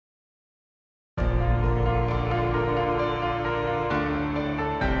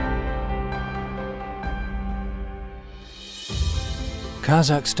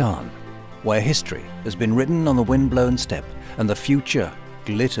Kazakhstan, where history has been written on the wind-blown steppe and the future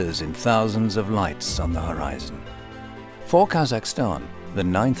glitters in thousands of lights on the horizon. For Kazakhstan, the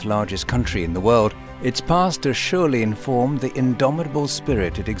 9th largest country in the world, its past has surely informed the indomitable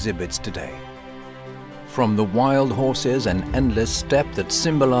spirit it exhibits today. From the wild horses and endless steppe that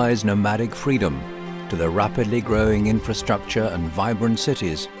symbolize nomadic freedom, to the rapidly growing infrastructure and vibrant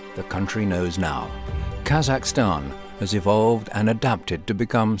cities the country knows now, Kazakhstan has evolved and adapted to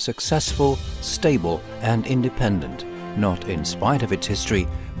become successful, stable and independent, not in spite of its history,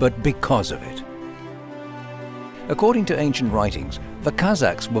 but because of it. According to ancient writings, the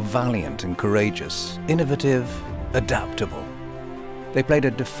Kazakhs were valiant and courageous, innovative, adaptable. They played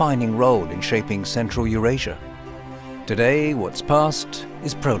a defining role in shaping Central Eurasia. Today, what's past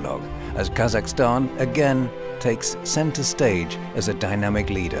is prologue, as Kazakhstan again takes center stage as a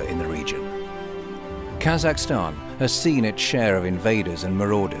dynamic leader in the region. Kazakhstan has seen its share of invaders and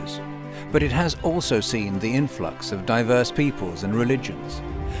marauders, but it has also seen the influx of diverse peoples and religions.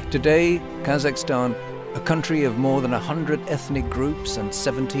 Today, Kazakhstan, a country of more than 100 ethnic groups and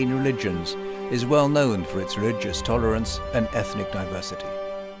 17 religions, is well known for its religious tolerance and ethnic diversity.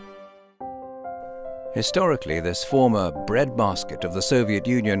 Historically, this former breadbasket of the Soviet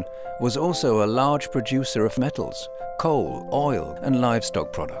Union was also a large producer of metals, coal, oil and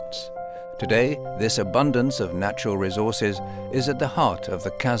livestock products. Today, this abundance of natural resources is at the heart of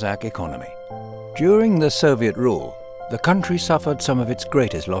the Kazakh economy. During the Soviet rule, the country suffered some of its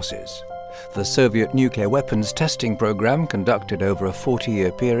greatest losses. The Soviet nuclear weapons testing program, conducted over a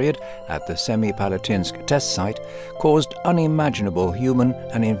 40-year period at the Semipalatinsk test site, caused unimaginable human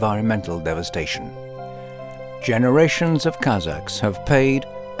and environmental devastation. Generations of Kazakhs have paid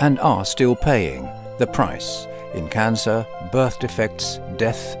and are still paying the price in cancer, birth defects,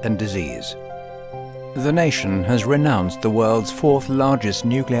 death and disease. The nation has renounced the world's 4th largest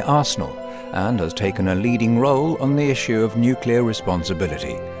nuclear arsenal and has taken a leading role on the issue of nuclear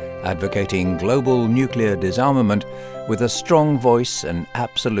responsibility, advocating global nuclear disarmament with a strong voice and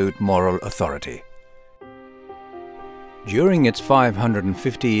absolute moral authority. During its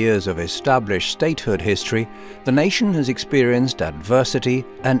 550 years of established statehood history, the nation has experienced adversity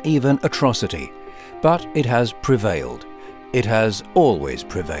and even atrocity, but it has prevailed. It has always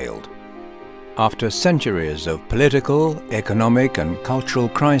prevailed. After centuries of political, economic and cultural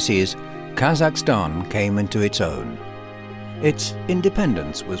crises, Kazakhstan came into its own. Its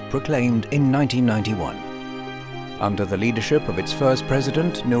independence was proclaimed in 1991. Under the leadership of its first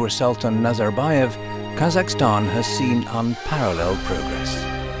president, Nursultan Nazarbayev, Kazakhstan has seen unparalleled progress.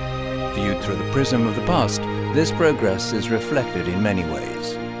 Viewed through the prism of the past, this progress is reflected in many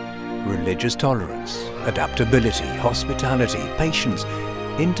ways. Religious tolerance, adaptability, hospitality, patience,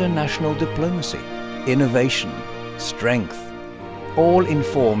 international diplomacy, innovation, strength, all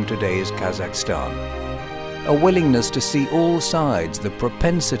inform today's Kazakhstan. A willingness to see all sides, the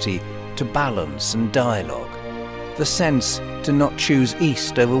propensity to balance and dialogue, the sense to not choose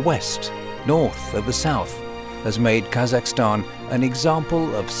east over west, north over south, has made Kazakhstan an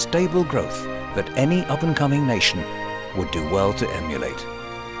example of stable growth that any up-and-coming nation would do well to emulate.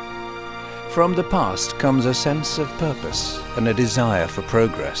 From the past comes a sense of purpose and a desire for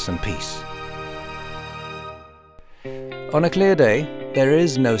progress and peace. On a clear day, there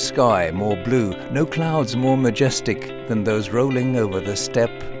is no sky more blue, no clouds more majestic than those rolling over the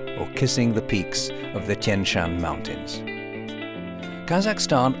steppe or kissing the peaks of the Tian Shan mountains.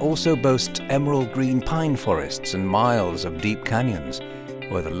 Kazakhstan also boasts emerald green pine forests and miles of deep canyons,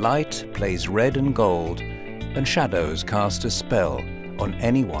 where the light plays red and gold and shadows cast a spell on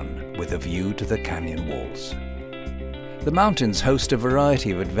anyone with a view to the canyon walls. The mountains host a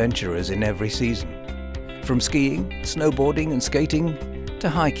variety of adventurers in every season. From skiing, snowboarding and skating, to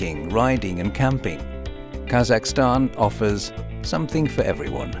hiking, riding and camping, Kazakhstan offers something for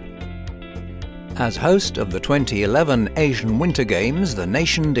everyone. As host of the 2011 Asian Winter Games, the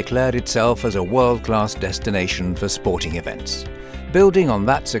nation declared itself as a world-class destination for sporting events. Building on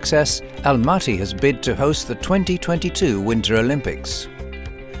that success, Almaty has bid to host the 2022 Winter Olympics.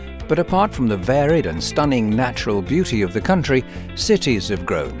 But apart from the varied and stunning natural beauty of the country, cities have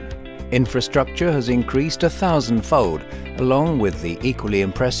grown. Infrastructure has increased 1,000-fold, along with the equally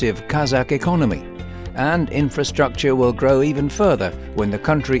impressive Kazakh economy. And infrastructure will grow even further when the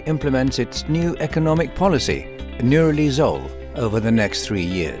country implements its new economic policy, Nurli-Zol, over the next 3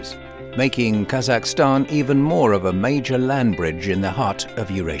 years, making Kazakhstan even more of a major land bridge in the heart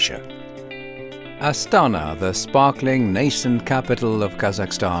of Eurasia. Astana, the sparkling, nascent capital of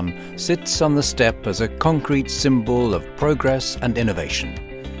Kazakhstan, sits on the steppe as a concrete symbol of progress and innovation.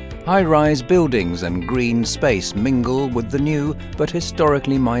 High-rise buildings and green space mingle with the new but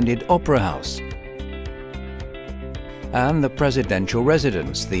historically minded Opera House and the presidential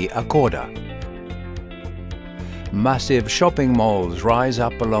residence, the Accorda. Massive shopping malls rise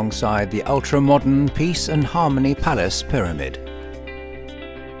up alongside the ultra-modern Peace and Harmony Palace pyramid.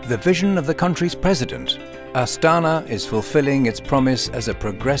 The vision of the country's president, Astana is fulfilling its promise as a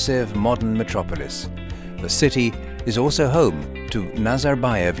progressive modern metropolis. The city is also home to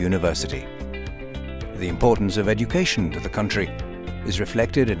Nazarbayev University. The importance of education to the country is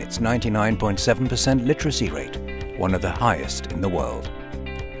reflected in its 99.7% literacy rate, one of the highest in the world.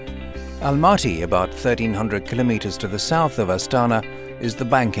 Almaty, about 1,300 kilometers to the south of Astana, is the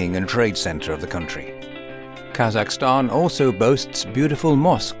banking and trade center of the country. Kazakhstan also boasts beautiful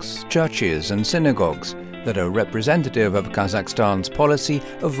mosques, churches and synagogues that are representative of Kazakhstan's policy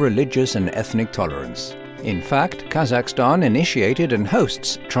of religious and ethnic tolerance. In fact, Kazakhstan initiated and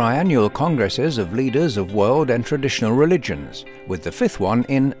hosts triannual congresses of leaders of world and traditional religions, with the fifth one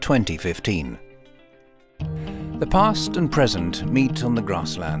in 2015. The past and present meet on the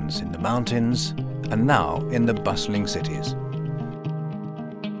grasslands, in the mountains, and now in the bustling cities.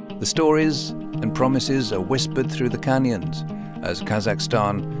 The stories and promises are whispered through the canyons as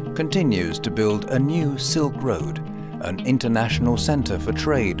Kazakhstan continues to build a new Silk Road, an international center for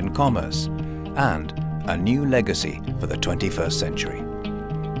trade and commerce, and a new legacy for the 21st century.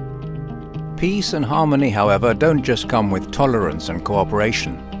 Peace and harmony, however, don't just come with tolerance and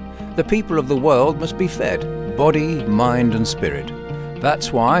cooperation. The people of the world must be fed, body, mind and spirit.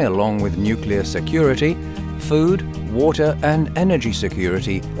 That's why, along with nuclear security, food, water and energy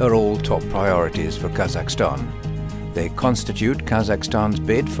security are all top priorities for Kazakhstan. They constitute Kazakhstan's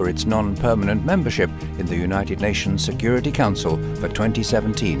bid for its non-permanent membership in the United Nations Security Council for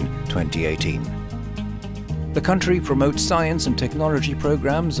 2017-2018. The country promotes science and technology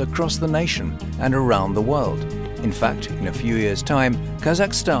programs across the nation and around the world. In fact, in a few years' time,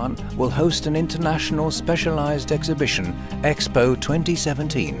 Kazakhstan will host an international specialized exhibition, Expo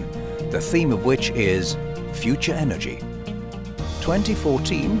 2017, the theme of which is Future Energy.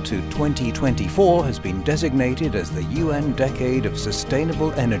 2014 to 2024 has been designated as the UN Decade of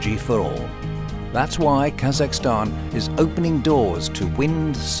Sustainable Energy for All. That's why Kazakhstan is opening doors to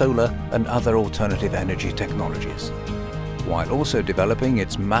wind, solar and other alternative energy technologies, while also developing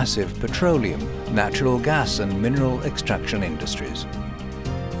its massive petroleum, natural gas and mineral extraction industries.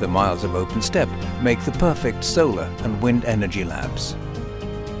 The miles of open steppe make the perfect solar and wind energy labs.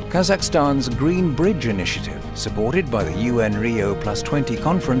 Kazakhstan's Green Bridge Initiative, supported by the UN Rio +20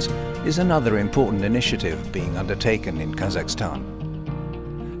 conference, is another important initiative being undertaken in Kazakhstan.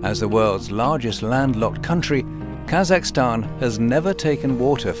 As the world's largest landlocked country, Kazakhstan has never taken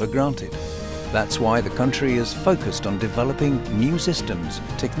water for granted. That's why the country is focused on developing new systems,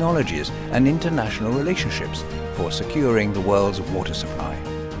 technologies and international relationships for securing the world's water supply.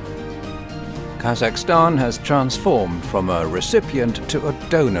 Kazakhstan has transformed from a recipient to a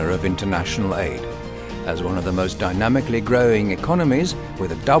donor of international aid. As one of the most dynamically growing economies,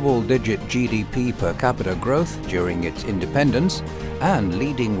 with a double-digit GDP per capita growth during its independence and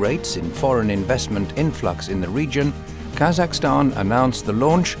leading rates in foreign investment influx in the region, Kazakhstan announced the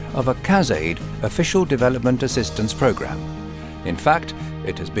launch of a KazAid official development assistance program. In fact,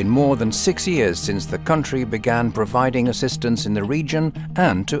 it has been more than 6 years since the country began providing assistance in the region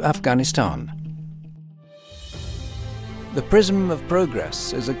and to Afghanistan. The prism of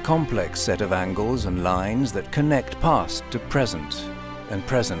progress is a complex set of angles and lines that connect past to present and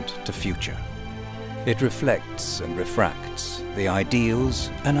present to future. It reflects and refracts the ideals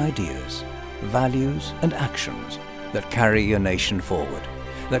and ideas, values and actions that carry a nation forward,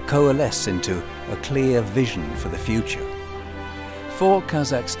 that coalesce into a clear vision for the future. For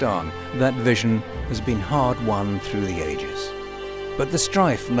Kazakhstan, that vision has been hard-won through the ages. But the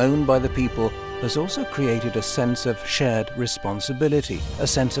strife known by the people has also created a sense of shared responsibility, a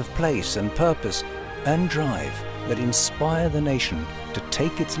sense of place and purpose and drive that inspire the nation to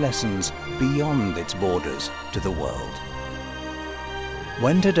take its lessons beyond its borders to the world.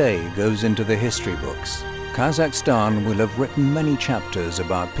 When today goes into the history books, Kazakhstan will have written many chapters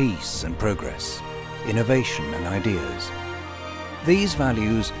about peace and progress, innovation and ideas. These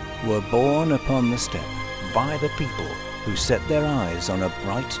values were born upon the steppe by the people who set their eyes on a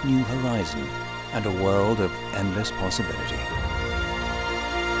bright new horizon and a world of endless possibility.